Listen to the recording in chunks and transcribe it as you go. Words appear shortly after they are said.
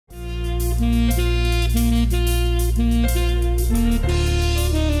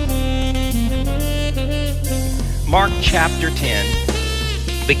Mark chapter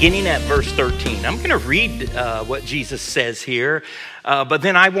 10, beginning at verse 13. I'm going to read what Jesus says here, but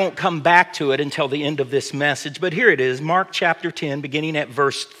then I won't come back to it until the end of this message. But here it is, Mark chapter 10, beginning at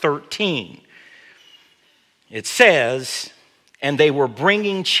verse 13. It says, "And they were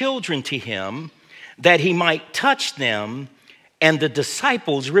bringing children to him that he might touch them, and the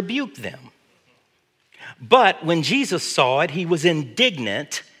disciples rebuked them. But when Jesus saw it, he was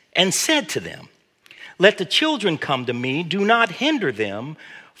indignant and said to them, 'Let the children come to me, do not hinder them,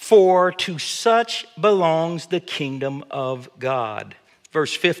 for to such belongs the kingdom of God.'"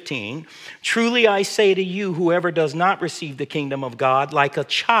 Verse 15, "Truly I say to you, whoever does not receive the kingdom of God like a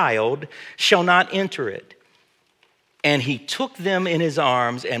child shall not enter it. And he took them in his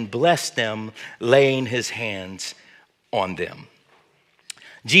arms and blessed them, laying his hands on them."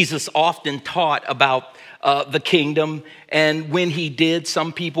 Jesus often taught about the kingdom, and when he did,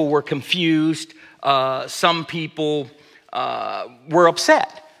 some people were confused. Some people were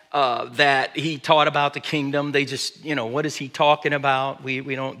upset that he taught about the kingdom. They just, what is he talking about?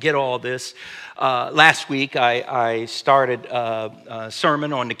 We don't get all this. Last week, I started a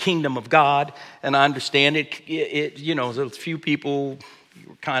sermon on the kingdom of God, and I understand there's a few people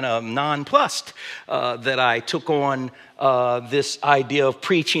kind of nonplussed that I took on this idea of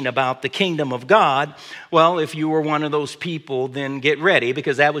preaching about the kingdom of God. Well, if you were one of those people, then get ready,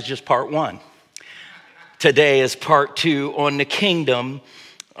 because that was just part one. Today is part two on the kingdom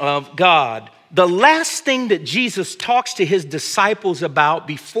of God. The last thing that Jesus talks to his disciples about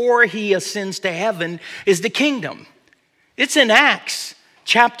before he ascends to heaven is the kingdom. It's in Acts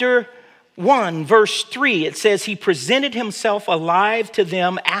chapter 1, verse 3. It says, "He presented himself alive to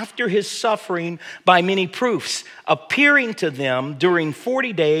them after his suffering by many proofs, appearing to them during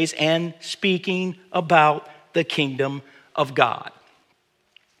 40 days and speaking about the kingdom of God."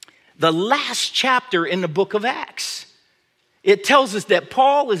 The last chapter in the book of Acts, it tells us that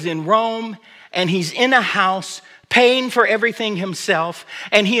Paul is in Rome and he's in a house paying for everything himself,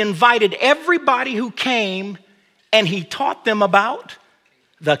 and he invited everybody who came and he taught them about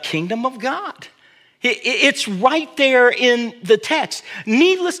the kingdom of God. It's right there in the text.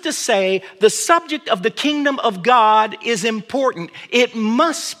 Needless to say, the subject of the kingdom of God is important. It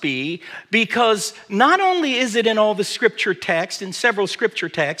must be, because not only is it in all the scripture texts, in several scripture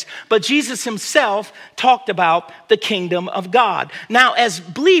texts, but Jesus himself talked about the kingdom of God. Now, as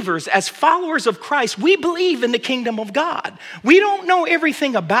believers, as followers of Christ, we believe in the kingdom of God. We don't know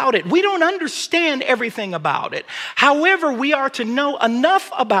everything about it. We don't understand everything about it. However, we are to know enough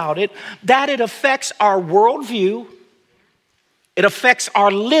about it that it affects our worldview, it affects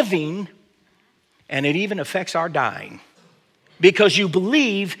our living, and it even affects our dying, because you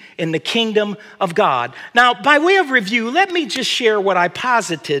believe in the kingdom of God. Now, by way of review, let me just share what I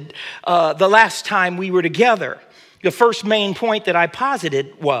posited the last time we were together. The first main point that I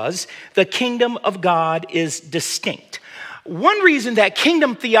posited was the kingdom of God is distinct. One reason that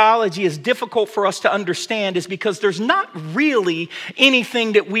kingdom theology is difficult for us to understand is because there's not really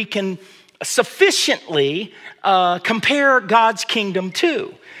anything that we can sufficiently compare God's kingdom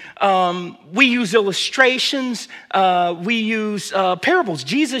to. We use illustrations, we use parables.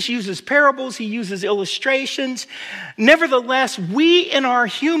 Jesus uses parables, he uses illustrations. Nevertheless, we in our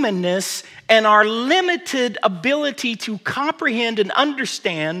humanness and our limited ability to comprehend and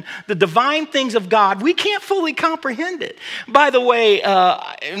understand the divine things of God, we can't fully comprehend it. By the way,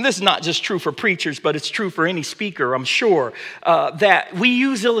 and this is not just true for preachers, but it's true for any speaker, I'm sure, that we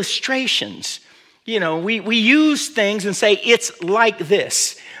use illustrations. We use things and say, it's like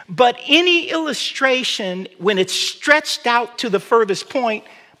this. But any illustration, when it's stretched out to the furthest point,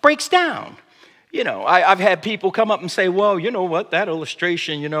 breaks down. I've had people come up and say, well, you know what, that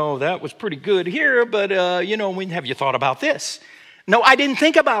illustration, that was pretty good here, but, have you thought about this? No, I didn't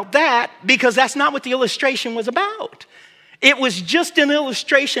think about that, because that's not what the illustration was about. It was just an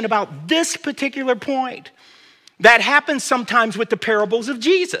illustration about this particular point. That happens sometimes with the parables of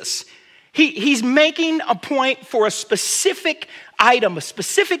Jesus. He's making a point for a specific item, a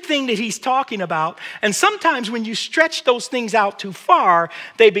specific thing that he's talking about. And sometimes when you stretch those things out too far,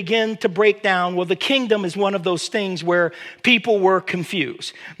 they begin to break down. Well, the kingdom is one of those things where people were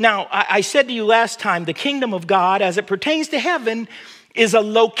confused. Now, I said to you last time, the kingdom of God, as it pertains to heaven, is a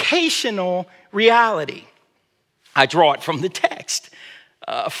locational reality. I draw it from the text.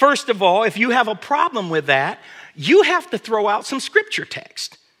 First of all, if you have a problem with that, you have to throw out some scripture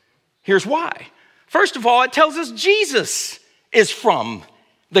text. Here's why. First of all, it tells us Jesus is from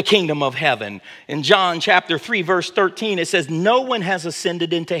the kingdom of heaven. In John chapter 3, verse 13, it says, no one has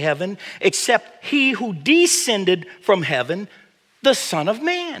ascended into heaven except he who descended from heaven, the Son of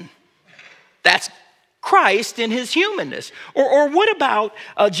Man. That's Christ in his humanness. Or what about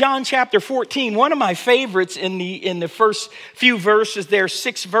John chapter 14? One of my favorites in the first few verses, there are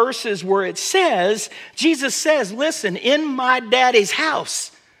 6 verses where it says, Jesus says, listen, in my daddy's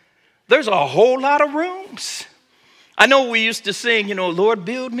house, there's a whole lot of rooms. I know we used to sing, Lord,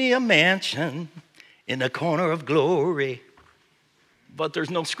 build me a mansion in the corner of glory. But there's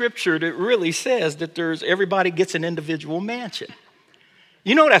no scripture that really says that everybody gets an individual mansion.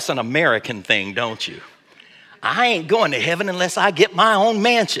 You know that's an American thing, don't you? I ain't going to heaven unless I get my own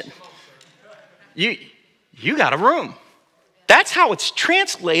mansion. You got a room. That's how it's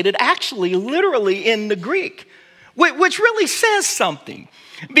translated, actually, literally in the Greek, which really says something.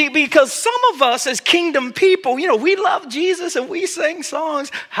 Because some of us as kingdom people, we love Jesus and we sing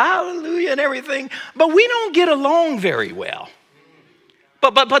songs, hallelujah and everything, but we don't get along very well.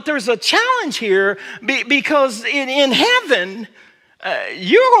 But there's a challenge here because in heaven,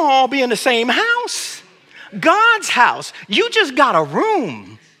 you're going to all be in the same house. God's house. You just got a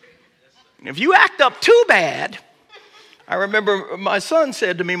room. If you act up too bad, I remember my son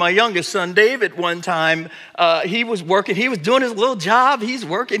said to me, my youngest son, David, one time, he was working. He was doing his little job. He's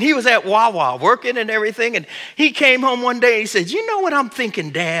working. He was at Wawa working and everything. And he came home one day and he said, you know what I'm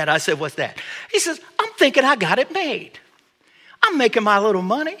thinking, Dad? I said, what's that? He says, I'm thinking I got it made. I'm making my little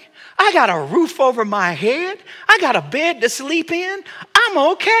money. I got a roof over my head. I got a bed to sleep in. I'm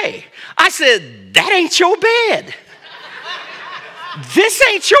okay. I said, that ain't your bed. This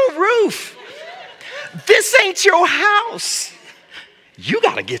ain't your roof. This ain't your house. You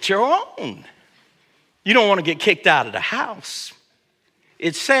got to get your own. You don't want to get kicked out of the house.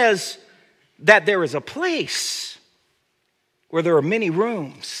 It says that there is a place where there are many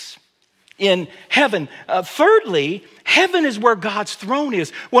rooms in heaven. Thirdly, heaven is where God's throne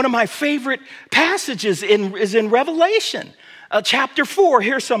is. One of my favorite passages is in Revelation chapter 4.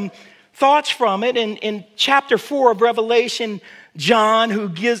 Here's some thoughts from it. In chapter 4 of Revelation, John, who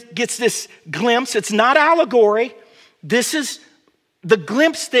gets this glimpse, it's not allegory. This is the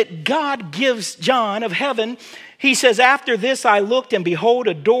glimpse that God gives John of heaven. He says, after this I looked, and behold,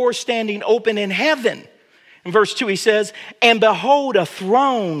 a door standing open in heaven. In verse 2 he says, and behold, a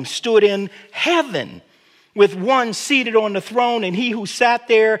throne stood in heaven, with one seated on the throne, and he who sat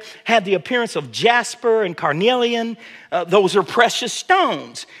there had the appearance of jasper and carnelian. Those are precious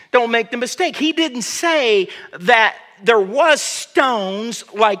stones. Don't make the mistake. He didn't say that there was stones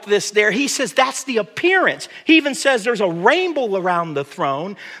like this there. He says that's the appearance. He even says there's a rainbow around the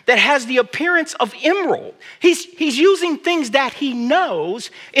throne that has the appearance of emerald. He's using things that he knows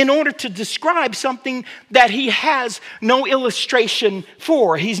in order to describe something that he has no illustration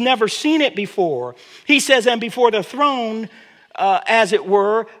for. He's never seen it before. He says, and before the throne, as it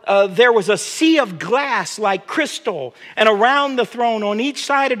were, there was a sea of glass like crystal, and around the throne, on each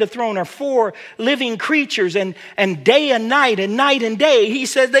side of the throne, are 4 living creatures, and day and night and day, he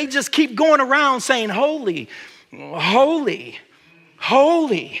says they just keep going around saying, holy, holy,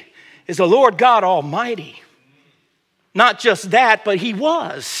 holy is the Lord God Almighty. Not just that, but he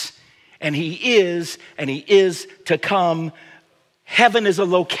was, and he is to come. Heaven is a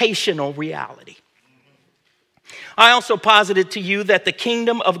locational reality. I also posited to you that the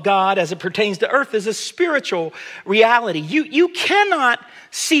kingdom of God as it pertains to earth is a spiritual reality. You cannot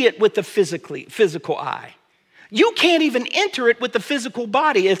see it with the physical eye. You can't even enter it with the physical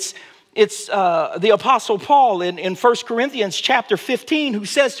body. It's the Apostle Paul in 1 Corinthians chapter 15 who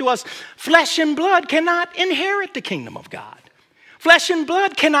says to us, flesh and blood cannot inherit the kingdom of God. Flesh and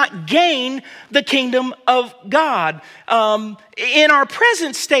blood cannot gain the kingdom of God. In our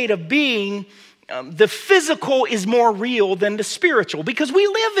present state of being, the physical is more real than the spiritual because we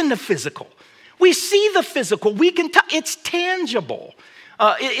live in the physical. We see the physical. We can it's tangible.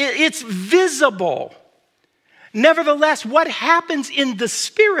 It's visible. Nevertheless, what happens in the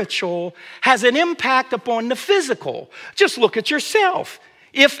spiritual has an impact upon the physical. Just look at yourself.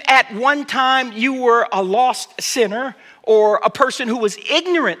 If at one time you were a lost sinner or a person who was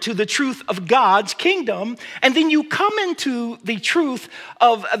ignorant to the truth of God's kingdom, and then you come into the truth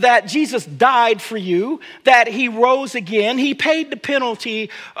of that Jesus died for you, that he rose again, he paid the penalty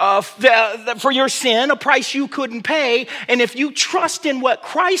for your sin, a price you couldn't pay, and if you trust in what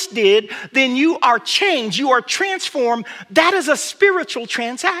Christ did, then you are changed, you are transformed. That is a spiritual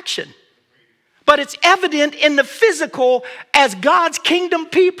transaction. But it's evident in the physical as God's kingdom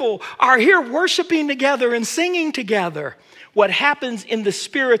people are here worshiping together and singing together. What happens in the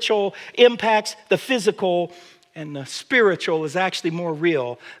spiritual impacts the physical And the spiritual is actually more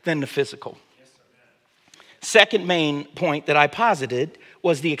real than the physical. Second main point that I posited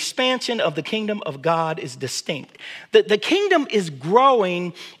was the expansion of the kingdom of God is distinct. The kingdom is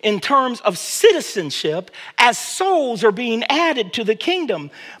growing in terms of citizenship as souls are being added to the kingdom.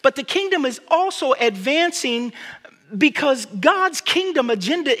 But the kingdom is also advancing because God's kingdom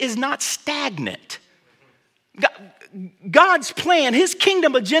agenda is not stagnant. God's plan, his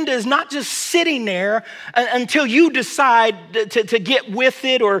kingdom agenda is not just sitting there until you decide to get with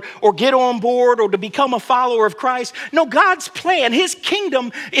it or get on board or to become a follower of Christ. No, God's plan, his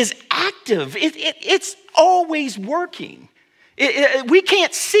kingdom is active. It's always working. We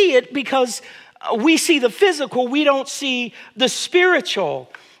can't see it because we see the physical. We don't see the spiritual.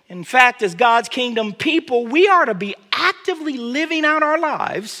 In fact, as God's kingdom people, we are to be actively living out our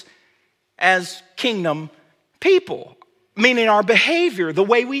lives as kingdom people, meaning our behavior, the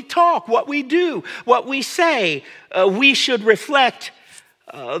way we talk, what we do, what we say. We should reflect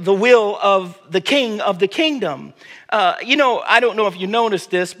the will of the king of the kingdom. I don't know if you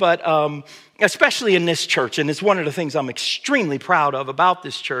noticed this, but especially in this church, and it's one of the things I'm extremely proud of about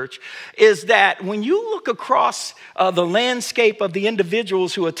this church, is that when you look across the landscape of the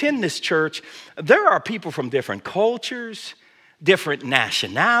individuals who attend this church, there are people from different cultures, different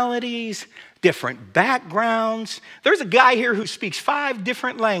nationalities, different backgrounds. There's a guy here who speaks 5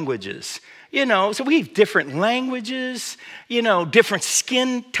 different languages. So we have different languages, different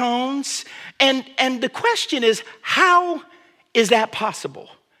skin tones. And the question is, how is that possible?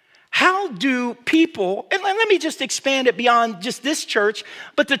 How do people, and let me just expand it beyond just this church,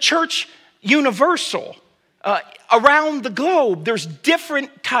 but the church universal, around the globe, there's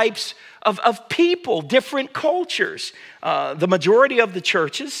different types of people, different cultures. The majority of the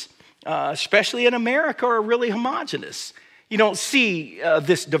churches, especially in America, are really homogenous. You don't see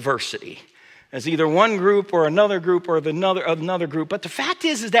this diversity as either one group or another group or another group. But the fact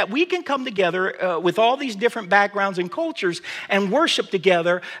is that we can come together with all these different backgrounds and cultures and worship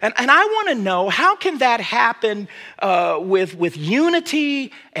together. And I want to know, how can that happen with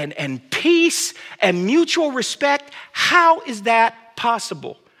unity and peace and mutual respect? How is that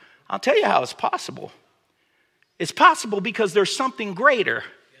possible? I'll tell you how it's possible. It's possible because there's something greater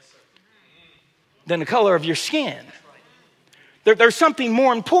than the color of your skin. There's something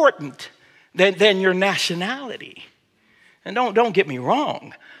more important than your nationality. And don't get me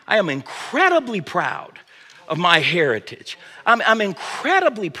wrong. I am incredibly proud of my heritage. I'm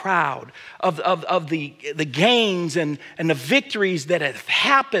incredibly proud of the gains and the victories that have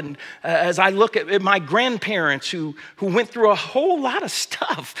happened as I look at my grandparents who went through a whole lot of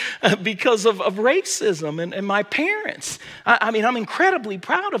stuff because of racism and my parents. I'm incredibly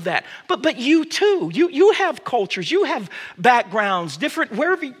proud of that. But you too, you have cultures, you have backgrounds, different,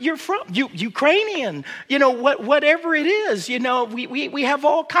 wherever you're from, Ukrainian, whatever it is, we have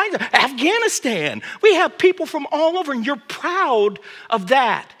all kinds of, Afghanistan, we have people from all over, and you're proud of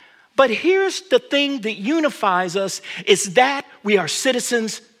that. But here's the thing that unifies us, is that we are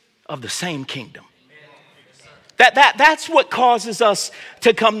citizens of the same kingdom. That's what causes us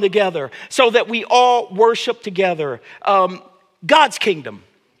to come together, so that we all worship together. God's kingdom.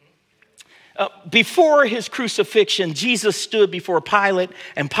 Before his crucifixion, Jesus stood before Pilate,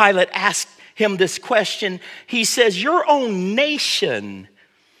 and Pilate asked him this question. He says, "Your own nation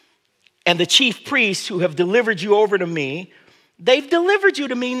and the chief priests who have delivered you over to me, they've delivered you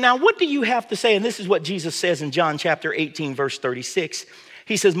to me. Now, what do you have to say?" And this is what Jesus says in John chapter 18, verse 36.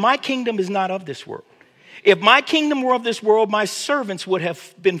 He says, "My kingdom is not of this world. If my kingdom were of this world, my servants would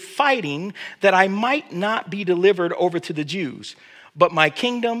have been fighting that I might not be delivered over to the Jews. But my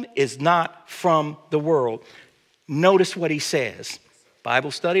kingdom is not from the world." Notice what he says. Bible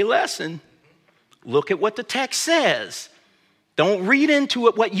study lesson. Look at what the text says. Don't read into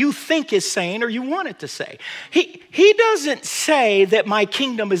it what you think is saying or you want it to say. He doesn't say that my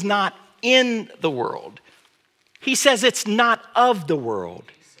kingdom is not in the world. He says it's not of the world.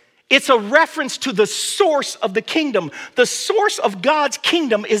 It's a reference to the source of the kingdom. The source of God's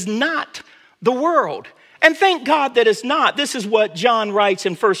kingdom is not the world. And thank God that it's not. This is what John writes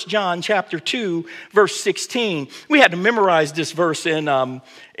in 1 John chapter 2, verse 16. We had to memorize this verse when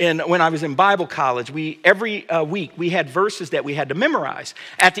I was in Bible college. Every week we had verses that we had to memorize.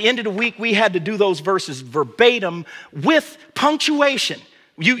 At the end of the week, we had to do those verses verbatim with punctuation.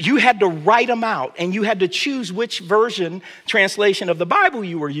 You had to write them out, and you had to choose which translation of the Bible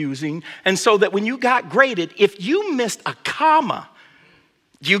you were using. And so that when you got graded, if you missed a comma,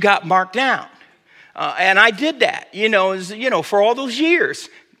 you got marked down. And I did that, for all those years.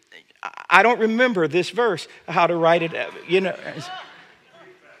 I don't remember this verse, how to write it,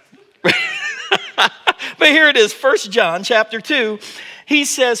 But here it is, 1 John chapter 2. He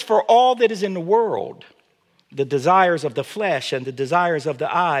says, for all that is in the world, the desires of the flesh and the desires of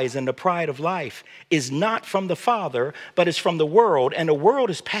the eyes and the pride of life is not from the Father, but is from the world. And the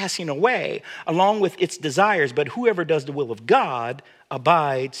world is passing away along with its desires. But whoever does the will of God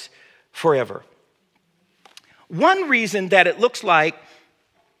abides forever. One reason that it looks like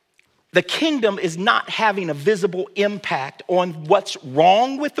the kingdom is not having a visible impact on what's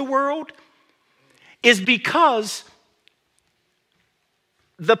wrong with the world is because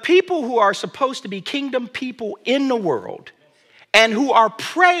the people who are supposed to be kingdom people in the world and who are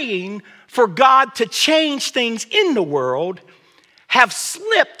praying for God to change things in the world have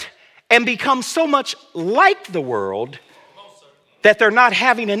slipped and become so much like the world that they're not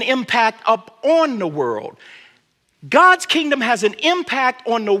having an impact up on the world. God's kingdom has an impact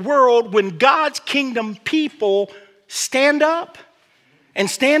on the world when God's kingdom people stand up and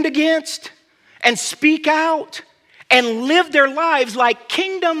stand against and speak out and live their lives like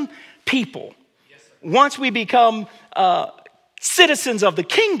kingdom people. Yes, once we become citizens of the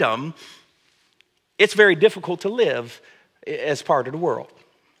kingdom, it's very difficult to live as part of the world.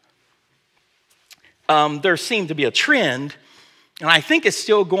 There seemed to be a trend, and I think it's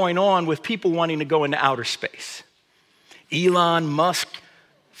still going on with people wanting to go into outer space. Elon Musk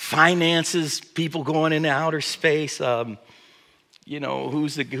finances people going into outer space.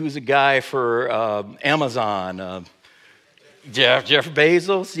 Who's the guy for Amazon? Jeff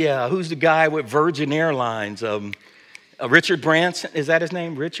Bezos, yeah. Who's the guy with Virgin Airlines? Richard Branson, is that his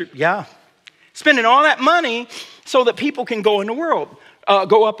name? Richard, yeah. Spending all that money so that people can go in the world,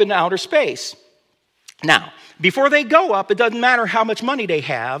 go up into outer space. Now, before they go up, it doesn't matter how much money they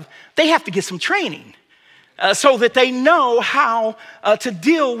have to get some training so that they know how to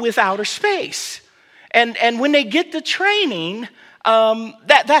deal with outer space. And when they get the training,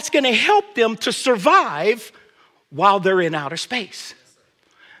 that's going to help them to survive while they're in outer space.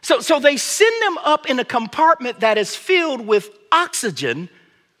 So they send them up in a compartment that is filled with oxygen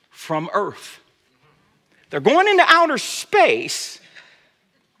from Earth. They're going into outer space,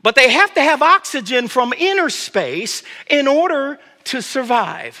 but they have to have oxygen from inner space in order to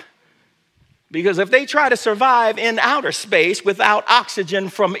survive. Because if they try to survive in outer space without oxygen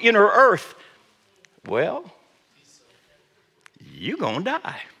from inner Earth, well, you're going to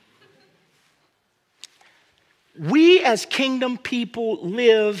die. We as kingdom people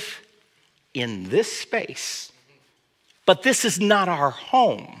live in this space, but this is not our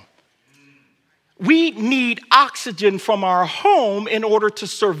home. We need oxygen from our home in order to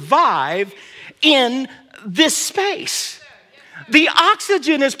survive in this space. The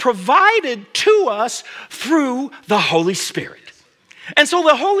oxygen is provided to us through the Holy Spirit. And so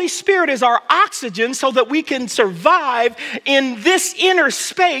the Holy Spirit is our oxygen so that we can survive in this inner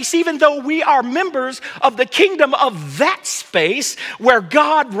space, even though we are members of the kingdom of that space where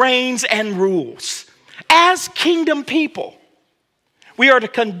God reigns and rules. As kingdom people, we are to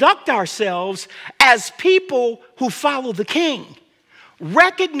conduct ourselves as people who follow the King,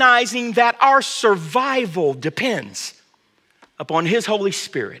 recognizing that our survival depends upon His Holy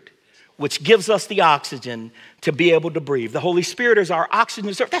Spirit, which gives us the oxygen to be able to breathe. The Holy Spirit is our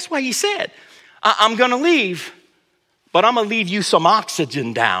oxygen. That's why He said, I'm going to leave, but I'm going to leave you some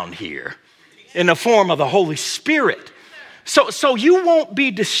oxygen down here in the form of the Holy Spirit. So you won't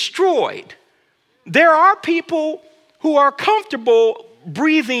be destroyed. There are people who are comfortable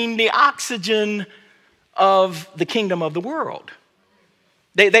breathing the oxygen of the kingdom of the world.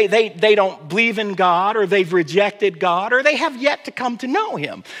 They don't believe in God, or they've rejected God, or they have yet to come to know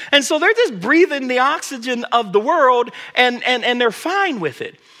Him. And so they're just breathing the oxygen of the world and they're fine with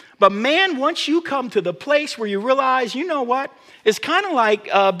it. But man, once you come to the place where you realize, you know what? It's kind of like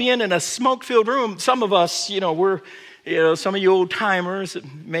being in a smoke-filled room. Some of us, some of you old timers,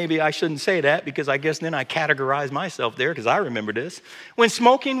 maybe I shouldn't say that because I guess then I categorize myself there because I remember this. When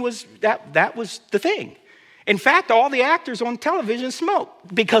smoking was, that was the thing. In fact, all the actors on television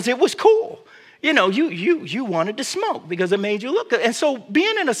smoked because it was cool. You wanted to smoke because it made you look good. And so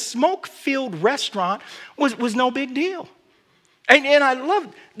being in a smoke-filled restaurant was no big deal. And I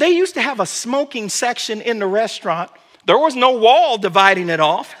loved, they used to have a smoking section in the restaurant. There was no wall dividing it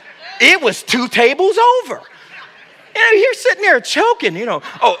off. It was 2 tables over. You're sitting there choking,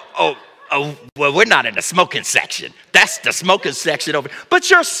 Oh, well, we're not in the smoking section. That's the smoking section over. But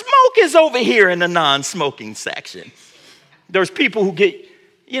your smoke is over here in the non-smoking section. There's people who get,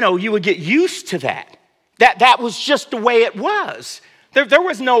 you would get used to that. That was just the way it was. There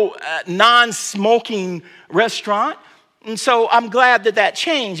was no non-smoking restaurant. And so I'm glad that that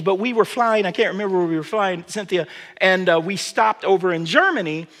changed, but we were flying, I can't remember where we were flying, Cynthia, and we stopped over in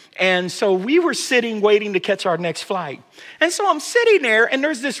Germany, and so we were sitting waiting to catch our next flight. And so I'm sitting there, and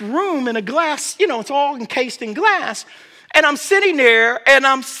there's this room in a glass, you know, it's all encased in glass, and I'm sitting there, and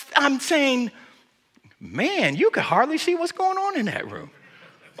I'm saying, man, you could hardly see what's going on in that room.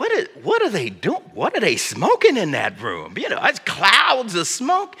 What are they doing? What are they smoking in that room? You know, it's clouds of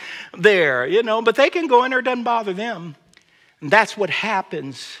smoke there, you know, but they can go in there, it doesn't bother them. And that's what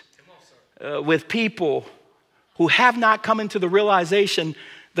happens with people who have not come into the realization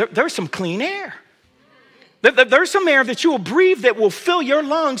there's some clean air. There's some air that you will breathe that will fill your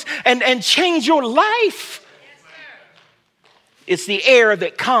lungs and change your life. It's the air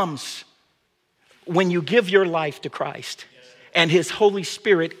that comes when you give your life to Christ and his Holy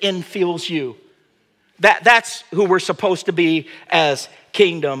Spirit infills you. That's who we're supposed to be as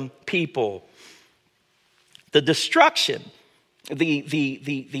kingdom people. The destruction,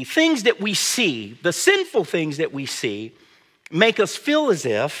 the things that we see, the sinful things that we see, make us feel as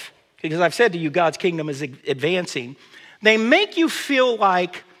if, because I've said to you, God's kingdom is advancing. They make you feel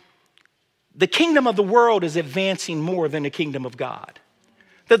like the kingdom of the world is advancing more than the kingdom of God.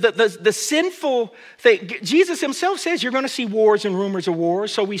 The sinful thing, Jesus himself says you're going to see wars and rumors of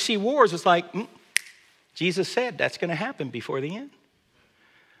wars. So we see wars. It's like, Jesus said that's going to happen before the end.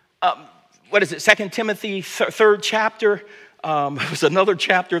 What is it, 2 Timothy, third chapter? It was another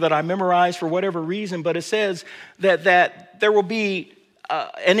chapter that I memorized for whatever reason, but it says that there will be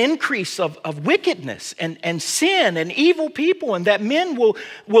an increase of wickedness and sin and evil people, and that men will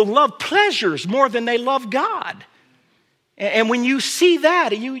love pleasures more than they love God. And when you see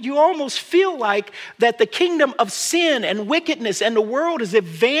that, you almost feel like that the kingdom of sin and wickedness and the world is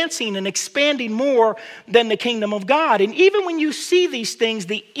advancing and expanding more than the kingdom of God. And even when you see these things,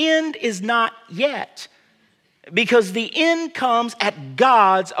 the end is not yet, because the end comes at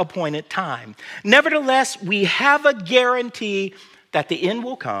God's appointed time. Nevertheless, we have a guarantee that the end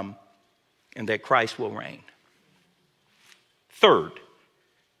will come and that Christ will reign. Third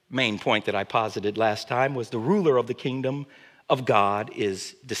main point that I posited last time was the ruler of the kingdom of God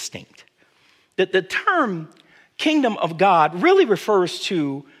is distinct. The term kingdom of God really refers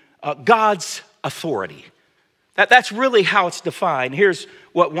to God's authority. That's really how it's defined. Here's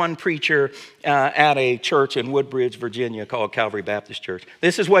what one preacher at a church in Woodbridge, Virginia, called Calvary Baptist Church.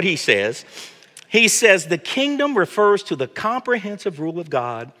 This is what he says. He says, the kingdom refers to the comprehensive rule of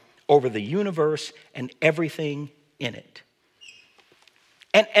God over the universe and everything in it.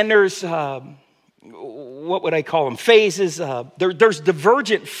 And there's, what would I call them, phases. There's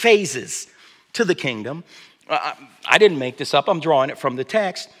divergent phases to the kingdom. I didn't make this up. I'm drawing it from the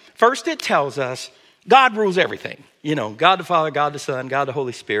text. First, it tells us God rules everything. You know, God the Father, God the Son, God the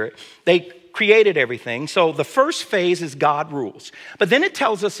Holy Spirit. They created everything. So the first phase is God rules. But then it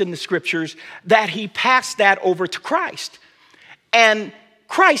tells us in the scriptures that he passed that over to Christ. And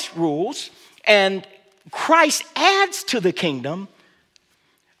Christ rules, and Christ adds to the kingdom.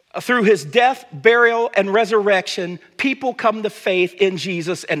 Through his death, burial, and resurrection, people come to faith in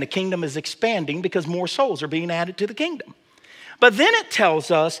Jesus, and the kingdom is expanding because more souls are being added to the kingdom. But then it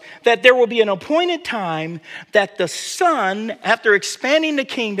tells us that there will be an appointed time that the Son, after expanding the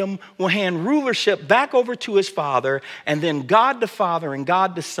kingdom, will hand rulership back over to his Father, and then God the Father and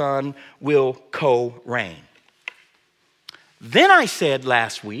God the Son will co-reign. Then I said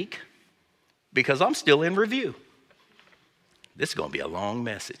last week, because I'm still in review, this is going to be a long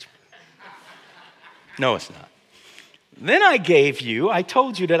message. No, it's not. Then I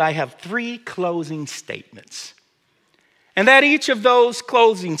told you that I have 3 closing statements. And that each of those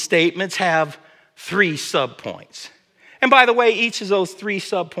closing statements have 3 subpoints. And by the way, each of those 3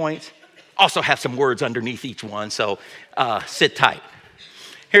 subpoints also have some words underneath each one, so sit tight.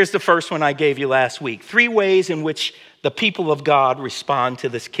 Here's the first one I gave you last week. 3 ways in which the people of God respond to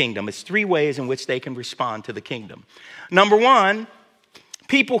this kingdom. It's 3 ways in which they can respond to the kingdom. Number 1,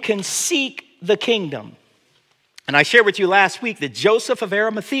 people can seek the kingdom. And I shared with you last week that Joseph of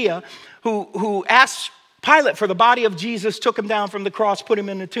Arimathea, who asked Pilate for the body of Jesus, took him down from the cross, put him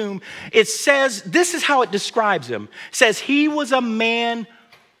in the tomb. It says, this is how it describes him. It says he was a man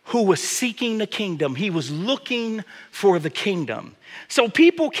who was seeking the kingdom. He was looking for the kingdom. So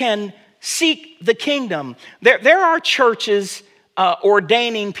people can seek the kingdom. There are churches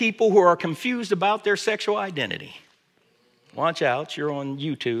ordaining people who are confused about their sexual identity. Watch out, you're on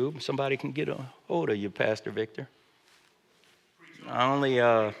YouTube. Somebody can get a hold of you, Pastor Victor.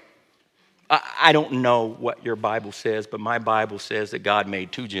 I don't know what your Bible says, but my Bible says that God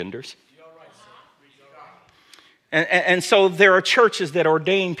made 2 genders. And so there are churches that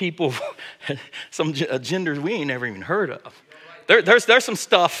ordain people, some genders we ain't never even heard of. There's some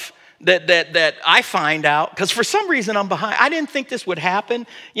stuff that I find out, because for some reason I'm behind. I didn't think this would happen.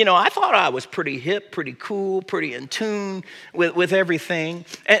 You know, I thought I was pretty hip, pretty cool, pretty in tune with everything.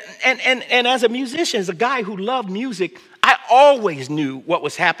 And as a musician, as a guy who loved music, I always knew what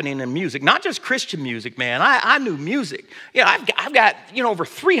was happening in music, not just Christian music, man. I knew music. You know, I've got over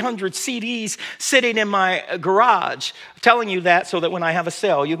 300 CDs sitting in my garage. I'm telling you that so that when I have a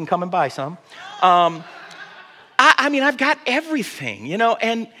sale, you can come and buy some. I mean, I've got everything,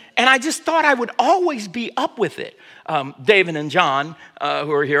 and I just thought I would always be up with it. David and John,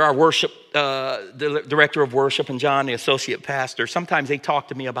 who are here, our worship, the director of worship, and John, the associate pastor, sometimes they talk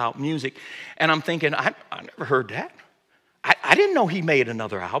to me about music, and I'm thinking, I never heard that. I didn't know he made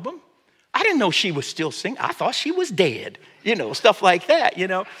another album. I didn't know she was still singing. I thought she was dead, stuff like that,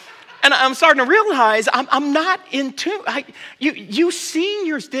 And I'm starting to realize I'm not in tune. You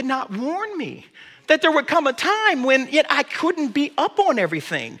seniors did not warn me that there would come a time when I couldn't be up on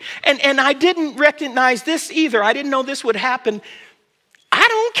everything. And I didn't recognize this either. I didn't know this would happen. I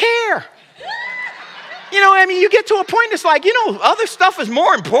don't care. You get to a point that's like, other stuff is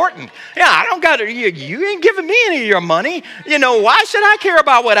more important. Yeah, I don't got to, you ain't giving me any of your money. Why should I care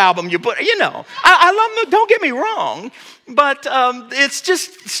about what album you put? I love them, don't get me wrong, but it's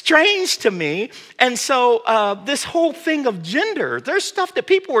just strange to me. And so this whole thing of gender, there's stuff that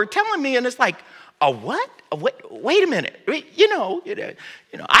people were telling me, and it's like, a what? Wait a minute.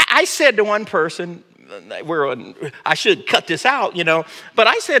 I said to one person, I should cut this out, but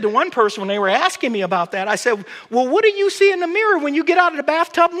I said to one person when they were asking me about that, I said, well, what do you see in the mirror when you get out of the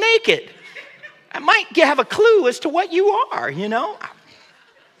bathtub naked? I might have a clue as to what you are,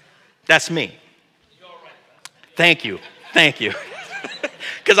 That's me. Thank you.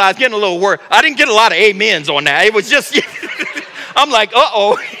 Because I was getting a little worried. I didn't get a lot of amens on that. It was just, I'm like,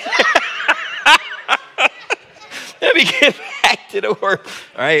 uh-oh. Let me get back to the work.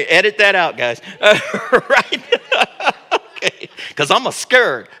 All right, edit that out, guys. Right? Okay, because I'm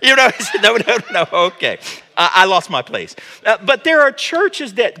scared. No, okay. I lost my place. But there are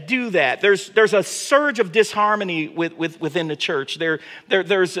churches that do that. There's a surge of disharmony within the church.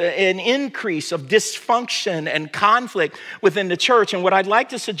 There's an increase of dysfunction and conflict within the church. And what I'd like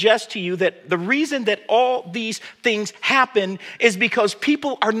to suggest to you that the reason that all these things happen is because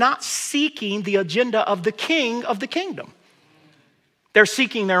people are not seeking the agenda of the king of the kingdom. They're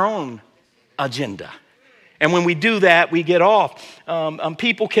seeking their own agenda. And when we do that, we get off.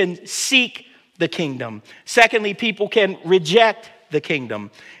 People can seek the kingdom. Secondly, people can reject the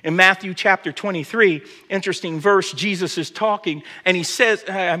kingdom. In Matthew chapter 23, interesting verse, Jesus is talking, and he says,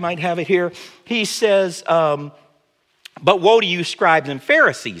 I might have it here. He says, but woe to you, scribes and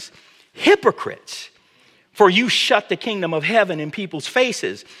Pharisees, hypocrites, for you shut the kingdom of heaven in people's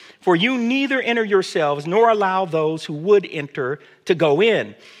faces, for you neither enter yourselves nor allow those who would enter to go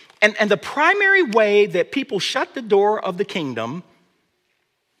in. And the primary way that people shut the door of the kingdom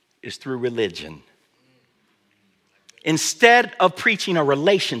is through religion. Instead of preaching a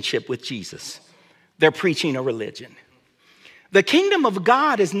relationship with Jesus, they're preaching a religion. The kingdom of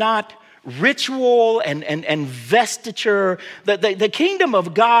God is not ritual and vestiture. The kingdom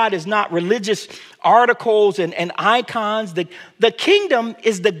of God is not religious articles and icons. The kingdom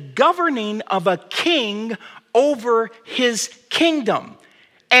is the governing of a king over his kingdom.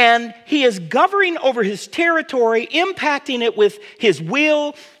 And he is governing over his territory, impacting it with his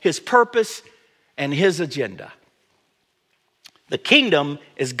will, his purpose, and his agenda. The kingdom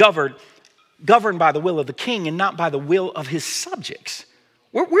is governed by the will of the king and not by the will of his subjects.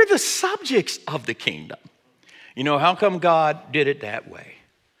 We're the subjects of the kingdom. How come God did it that way?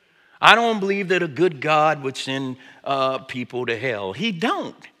 I don't believe that a good God would send people to hell. He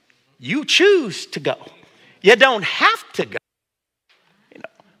don't. You choose to go. You don't have to go.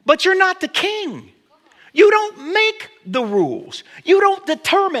 But you're not the king. You don't make the rules. You don't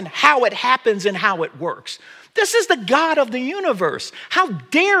determine how it happens and how it works. This is the God of the universe. How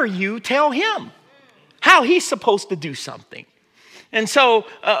dare you tell him how he's supposed to do something? And so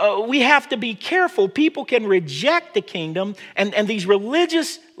we have to be careful. People can reject the kingdom, and these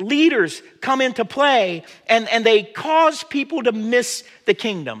religious leaders come into play, and they cause people to miss the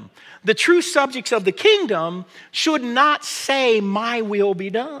kingdom. The true subjects of the kingdom should not say, my will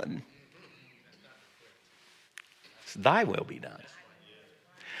be done. It's thy will be done.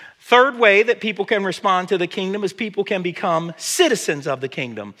 Third way that people can respond to the kingdom is people can become citizens of the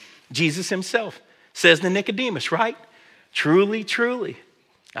kingdom. Jesus himself says to Nicodemus, right? Truly, truly,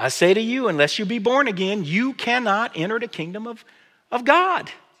 I say to you, unless you be born again, you cannot enter the kingdom of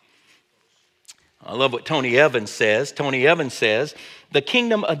God. I love what Tony Evans says. Tony Evans says, the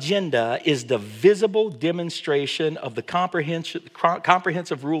kingdom agenda is the visible demonstration of the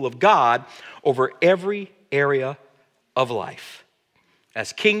comprehensive rule of God over every area of life.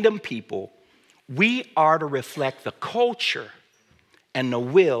 As kingdom people, we are to reflect the culture and the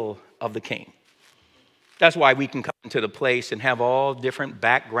will of the king. That's why we can come to the place and have all different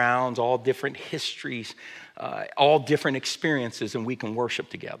backgrounds, all different histories, all different experiences, and we can worship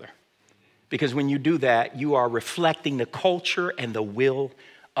together. Because when you do that, you are reflecting the culture and the will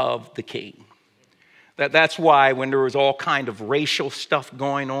of the king. That's why when there was all kind of racial stuff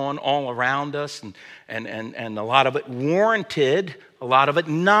going on all around us, and a lot of it warranted, a lot of it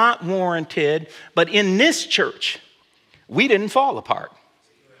not warranted, but in this church, we didn't fall apart.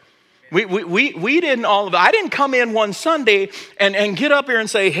 We didn't all of it. I didn't come in one Sunday and get up here and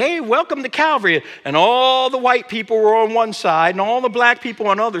say, hey, welcome to Calvary. And all the white people were on one side and all the black people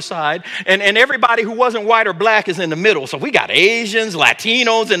on the other side. And everybody who wasn't white or black is in the middle. So we got Asians,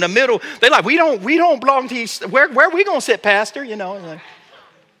 Latinos in the middle. They're like, we don't belong to each. Where are we going to sit, Pastor? You know, like,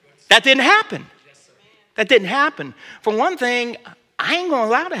 that didn't happen. That didn't happen. For one thing, I ain't going to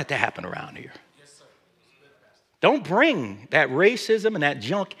allow that to happen around here. Don't bring that racism and that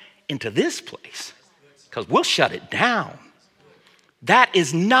junk into this place, because we'll shut it down. That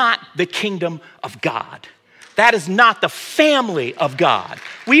is not the kingdom of God. That is not the family of God.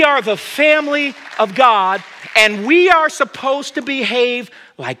 We are the family of God, and we are supposed to behave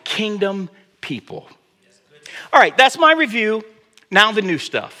like kingdom people. All right, that's my review. Now the new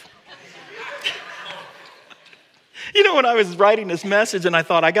stuff. You know, when I was writing this message and I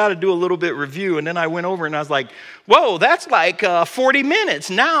thought I got to do a little bit review, and then I went over and I was like, whoa, that's like 40 minutes.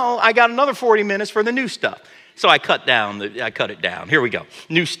 Now I got another 40 minutes for the new stuff. So I cut it down. Here we go.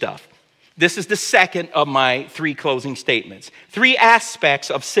 New stuff. This is the second of my 3 closing statements. 3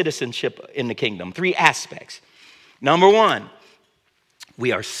 aspects of citizenship in the kingdom. 3 aspects. Number 1,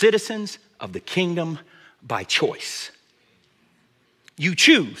 we are citizens of the kingdom by choice. You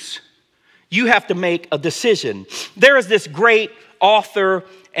choose. You have to make a decision. There is this great author,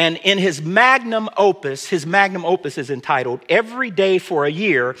 and in his magnum opus is entitled Every Day for a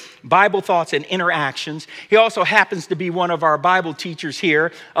Year, Bible Thoughts and Interactions. He also happens to be one of our Bible teachers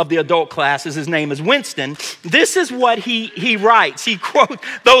here of the adult classes. His name is Winston. This is what he writes. He quotes,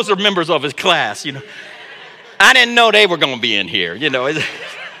 those are members of his class, you know. I didn't know they were going to be in here, you know.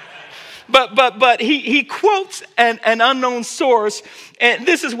 But he quotes an unknown source, and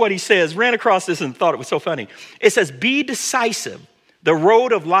this is what he says. Ran across this and thought it was so funny. It says, be decisive. The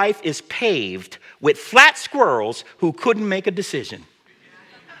road of life is paved with flat squirrels who couldn't make a decision.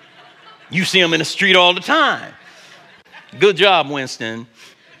 You see them in the street all the time. Good job, Winston.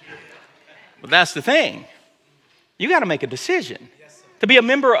 But that's the thing. You got to make a decision. To be a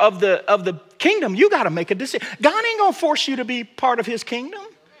member of the kingdom, you got to make a decision. God ain't going to force you to be part of his kingdom.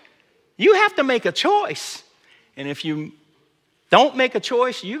 You have to make a choice. And if you don't make a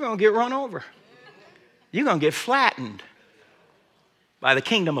choice, you're going to get run over. You're going to get flattened by the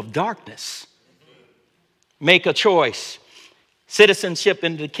kingdom of darkness. Make a choice. Citizenship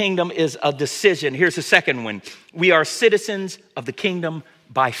in the kingdom is a decision. Here's the second one. We are citizens of the kingdom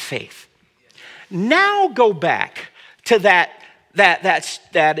by faith. Now go back to that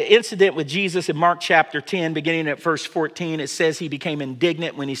incident with Jesus in Mark chapter 10, beginning at verse 14. It says he became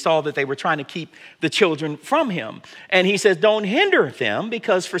indignant when he saw that they were trying to keep the children from him. And he says, don't hinder them,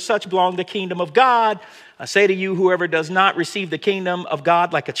 because for such belong the kingdom of God. I say to you, whoever does not receive the kingdom of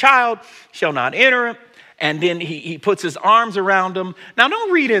God like a child shall not enter it. And then he puts his arms around them. Now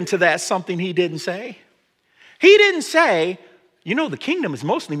don't read into that something he didn't say. He didn't say, you know, the kingdom is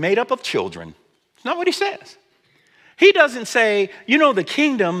mostly made up of children. It's not what he says. He doesn't say, you know, the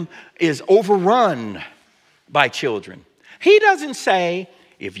kingdom is overrun by children. He doesn't say,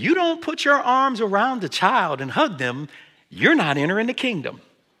 if you don't put your arms around the child and hug them, you're not entering the kingdom.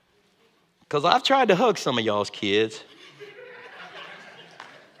 Because I've tried to hug some of y'all's kids.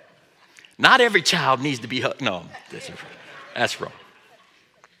 Not every child needs to be hugged. No, that's wrong.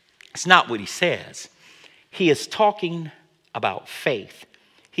 It's not what he says. He is talking about faith.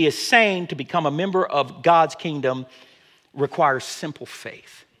 He is saying to become a member of God's kingdom requires simple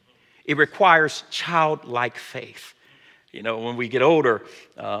faith. It requires childlike faith. You know, when we get older,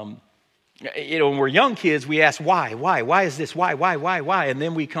 when we're young kids, we ask why is this, why? And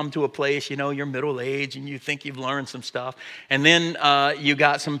then we come to a place, you know, you're middle age and you think you've learned some stuff. And then you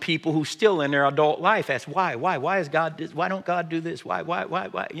got some people who still in their adult life ask why is God this? Why don't God do this? Why?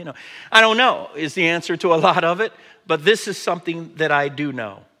 You know, I don't know is the answer to a lot of it, but this is something that I do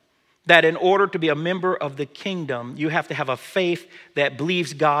know. That in order to be a member of the kingdom, you have to have a faith that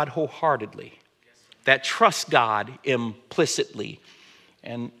believes God wholeheartedly. Yes, that trusts God implicitly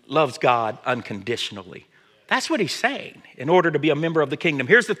and loves God unconditionally. That's what he's saying in order to be a member of the kingdom.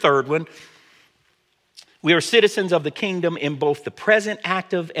 Here's the third one. We are citizens of the kingdom in both the present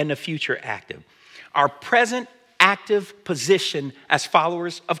active and the future active. Our present active position as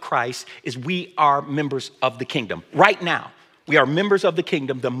followers of Christ is we are members of the kingdom. Right now, we are members of the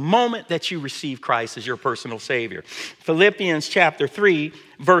kingdom the moment that you receive Christ as your personal Savior. Philippians chapter 3,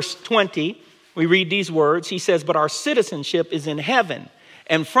 verse 20, we read these words. He says, but our citizenship is in heaven,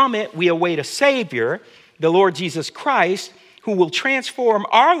 and from it we await a Savior, the Lord Jesus Christ, who will transform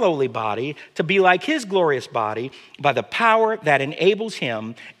our lowly body to be like his glorious body by the power that enables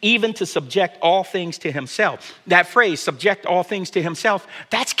him even to subject all things to himself. That phrase, subject all things to himself,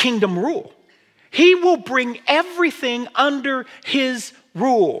 that's kingdom rule. He will bring everything under his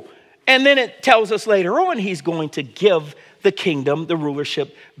rule. And then it tells us later on, he's going to give the kingdom, the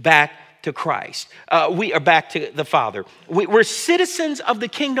rulership, back to Christ. We are back to the Father. We're citizens of the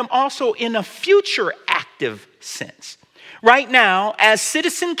kingdom also in a future active sense. Right now, as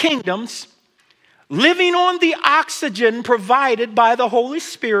citizen kingdoms, living on the oxygen provided by the Holy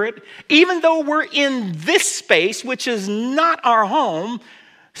Spirit, even though we're in this space, which is not our home,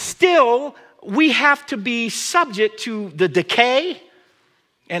 still we have to be subject to the decay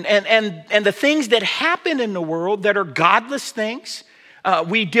and the things that happen in the world that are godless things.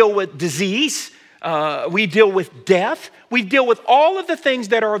 We deal with disease. We deal with death. We deal with all of the things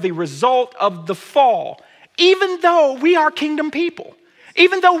that are the result of the fall. Even though we are kingdom people,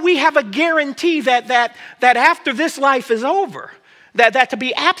 even though we have a guarantee that after this life is over, that to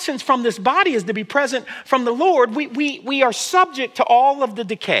be absent from this body is to be present from the Lord, we are subject to all of the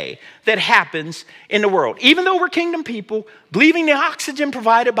decay that happens in the world. Even though we're kingdom people, believing the oxygen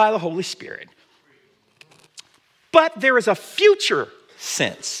provided by the Holy Spirit. But there is a future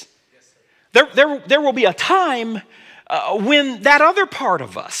sense. There will be a time when that other part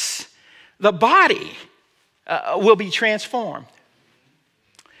of us, the body, will be transformed.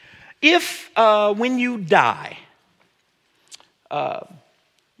 If when you die,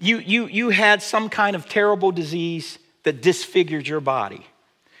 you had some kind of terrible disease that disfigured your body,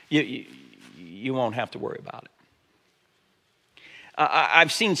 you won't have to worry about it.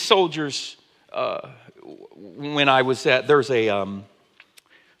 I've seen soldiers when I was at, there's a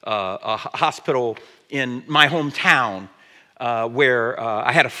hospital in my hometown where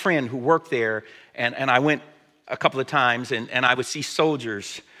I had a friend who worked there, and I went a couple of times, and I would see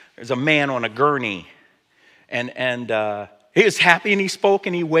soldiers. There's a man on a gurney, and he was happy, and he spoke,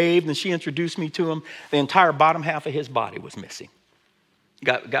 and he waved, and she introduced me to him. The entire bottom half of his body was missing,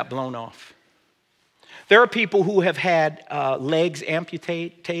 got blown off. There are people who have had legs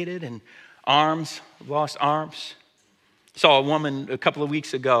amputated and arms, lost arms. Saw a woman a couple of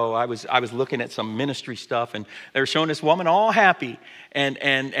weeks ago. I was looking at some ministry stuff, and they were showing this woman all happy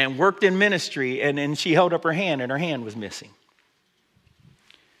and worked in ministry, and she held up her hand, and her hand was missing.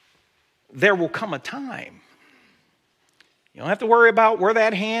 There will come a time. You don't have to worry about where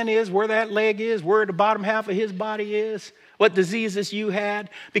that hand is, where that leg is, where the bottom half of his body is, what diseases you had,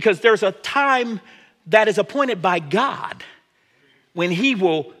 because there's a time that is appointed by God when he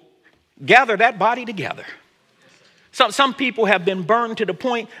will gather that body together. Some people have been burned to the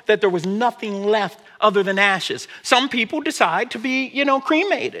point that there was nothing left other than ashes. Some people decide to be,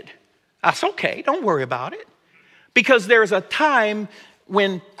 cremated. That's okay. Don't worry about it. Because there's a time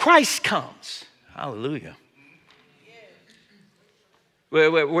when Christ comes. Hallelujah.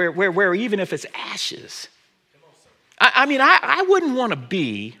 Where even if it's ashes. I wouldn't want to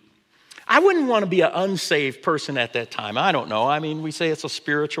be an unsaved person at that time. I don't know. We say it's a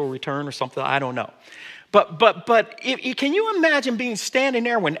spiritual return or something. I don't know. But can you imagine being standing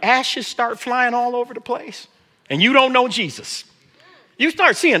there when ashes start flying all over the place and you don't know Jesus? You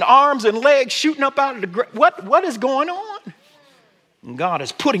start seeing arms and legs shooting up out of the ground. What is going on? And God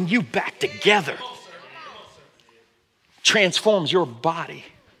is putting you back together. Transforms your body.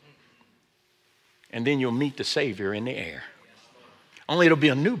 And then you'll meet the Savior in the air. Only it'll be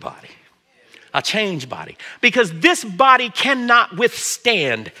a new body. A changed body. Because this body cannot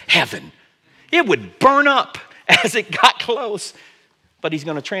withstand heaven. It would burn up as it got close. But he's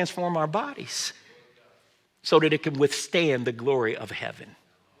going to transform our bodies so that it can withstand the glory of heaven.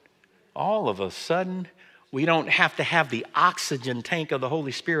 All of a sudden, we don't have to have the oxygen tank of the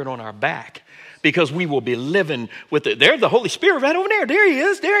Holy Spirit on our back because we will be living with it. There's the Holy Spirit right over there. There he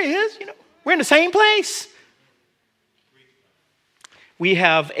is. There he is. We're in the same place. We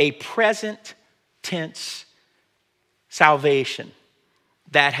have a present tense salvation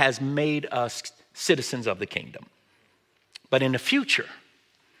that has made us citizens of the kingdom. But in the future,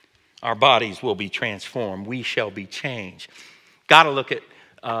 Our bodies will be transformed. We shall be changed. Got to look at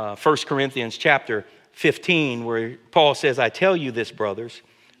 1 Corinthians chapter 15, where Paul says, I tell you this, brothers,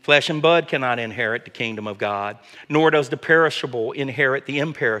 flesh and blood cannot inherit the kingdom of God, nor does the perishable inherit the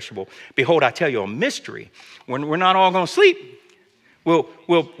imperishable. Behold, I tell you a mystery. When we're not all going to sleep,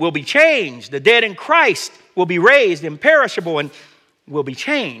 we'll be changed. The dead in Christ will be raised imperishable and will be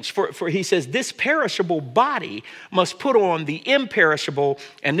changed. For he says, this perishable body must put on the imperishable,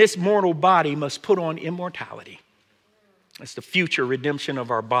 and this mortal body must put on immortality. That's the future redemption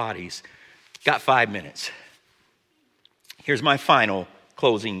of our bodies. Got 5 minutes. Here's my final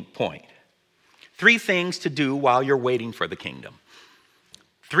closing point. 3 things to do while you're waiting for the kingdom.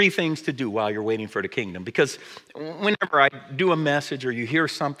 3 things to do while you're waiting for the kingdom. Because whenever I do a message or you hear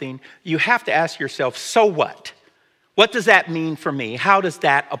something, you have to ask yourself, so what? What does that mean for me? How does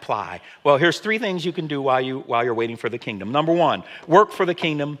that apply? Well, here's 3 things you can do while you're waiting for the kingdom. Number 1, work for the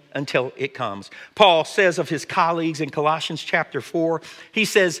kingdom until it comes. Paul says of his colleagues in Colossians chapter 4, he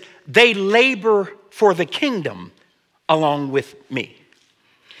says, they labor for the kingdom along with me.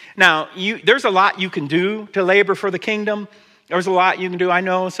 Now, there's a lot you can do to labor for the kingdom. There's a lot you can do. I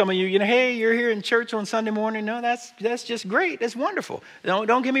know some of you, hey, you're here in church on Sunday morning. No, that's just great. That's wonderful.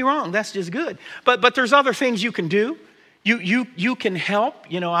 Don't get me wrong. That's just good. But there's other things you can do. You can help.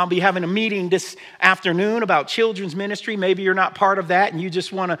 I'll be having a meeting this afternoon about children's ministry. Maybe you're not part of that and you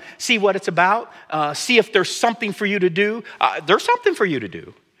just want to see what it's about. See if there's something for you to do. There's something for you to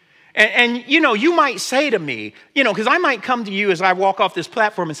do. And you might say to me, because I might come to you as I walk off this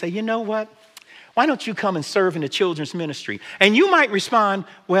platform and say, you know what? Why don't you come and serve in the children's ministry? And you might respond,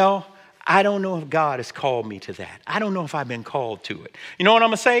 well, I don't know if God has called me to that. I don't know if I've been called to it. You know what I'm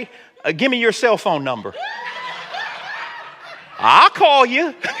going to say? Give me your cell phone number. I'll call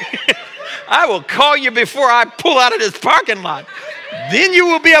you. I will call you before I pull out of this parking lot. Then you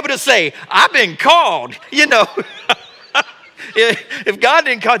will be able to say, I've been called. If God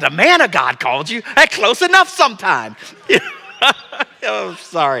didn't call, the man of God called you. That's close enough sometime. Oh,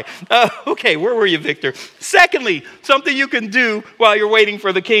 sorry. Okay, where were you, Victor? Secondly, something you can do while you're waiting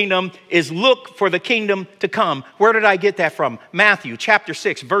for the kingdom is look for the kingdom to come. Where did I get that from? Matthew chapter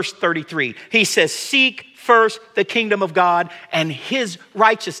 6, verse 33. He says, seek first the kingdom of God and his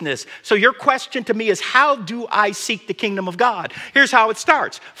righteousness. So your question to me is, how do I seek the kingdom of God? Here's how it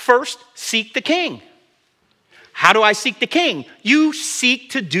starts. First, seek the king. How do I seek the king? You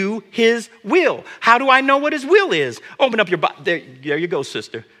seek to do his will. How do I know what his will is? Open up your Bible. There you go,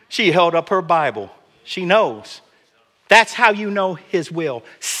 sister. She held up her Bible. She knows. That's how you know his will.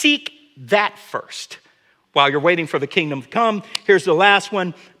 Seek that first. While you're waiting for the kingdom to come, here's the last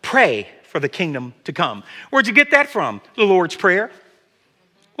one. Pray for the kingdom to come. Where'd you get that from? The Lord's Prayer.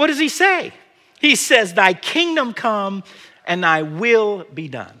 What does he say? He says, thy kingdom come and thy will be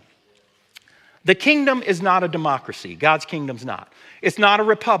done. The kingdom is not a democracy. God's kingdom's not. It's not a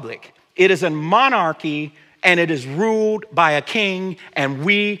republic. It is a monarchy, and it is ruled by a king, and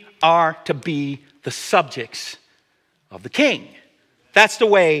we are to be the subjects of the king. That's the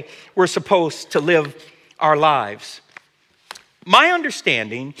way we're supposed to live our lives. My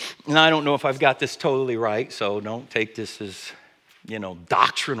understanding, and I don't know if I've got this totally right, so don't take this as,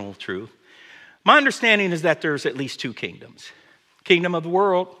 doctrinal truth. My understanding is that there's at least 2 kingdoms. Kingdom of the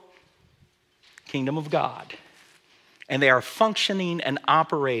world, kingdom of God. And they are functioning and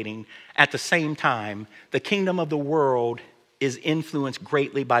operating at the same time. The kingdom of the world is influenced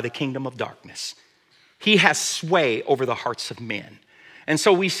greatly by the kingdom of darkness. He has sway over the hearts of men. And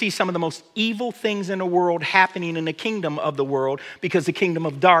so we see some of the most evil things in the world happening in the kingdom of the world because the kingdom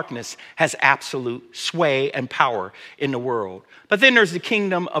of darkness has absolute sway and power in the world. But then there's the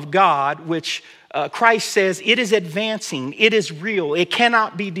kingdom of God, which Christ says it is advancing, it is real, it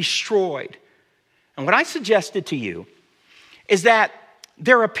cannot be destroyed. And what I suggested to you is that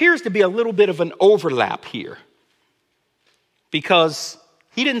there appears to be a little bit of an overlap here, because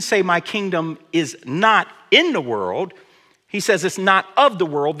he didn't say my kingdom is not in the world. He says it's not of the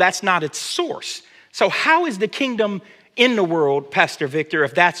world. That's not its source. So how is the kingdom in the world, Pastor Victor,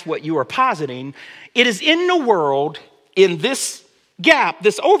 if that's what you are positing? It is in the world, in this gap,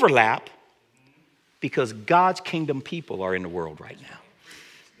 this overlap, because God's kingdom people are in the world right now.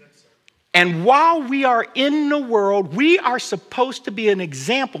 And while we are in the world, we are supposed to be an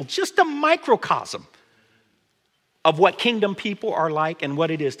example, just a microcosm of what kingdom people are like and what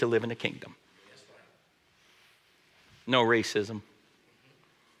it is to live in the kingdom. No racism.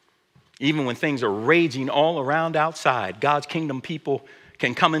 Even when things are raging all around outside, God's kingdom people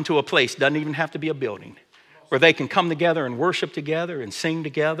can come into a place, doesn't even have to be a building, where they can come together and worship together and sing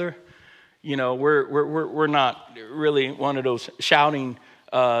together. We're not really one of those shouting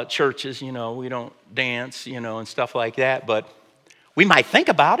churches, you know, we don't dance, you know, and stuff like that, but we might think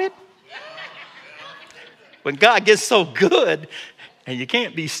about it. When God gets so good and you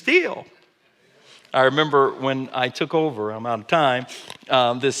can't be still. I remember when I took over, I'm out of time,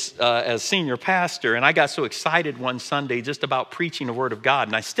 as senior pastor, and I got so excited one Sunday just about preaching the Word of God,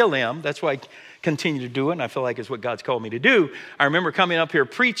 and I still am. That's why I continue to do it, and I feel like it's what God's called me to do. I remember coming up here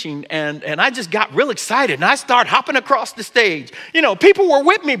preaching, and I just got real excited, and I started hopping across the stage. You know, people were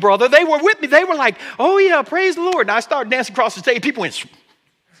with me, brother. They were with me. They were like, oh, yeah, praise the Lord. And I started dancing across the stage. People went,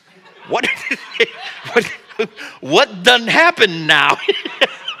 what? What done happened now?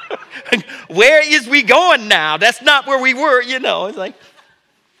 Where is we going now? That's not where we were, you know. It's like,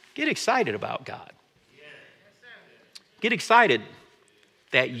 get excited about God. Get excited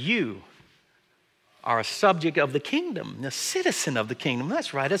that you are a subject of the kingdom, a citizen of the kingdom.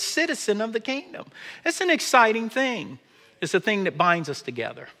 That's right, a citizen of the kingdom. It's an exciting thing. It's a thing that binds us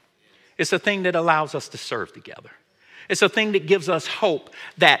together. It's a thing that allows us to serve together. It's a thing that gives us hope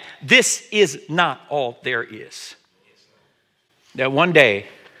that this is not all there is. That one day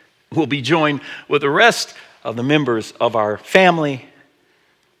we'll be joined with the rest of the members of our family,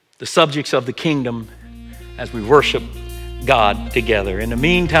 the subjects of the kingdom, as we worship God together. In the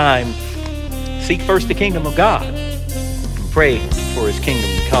meantime, seek first the kingdom of God and pray for his kingdom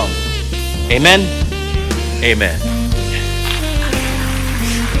to come. Amen. Amen.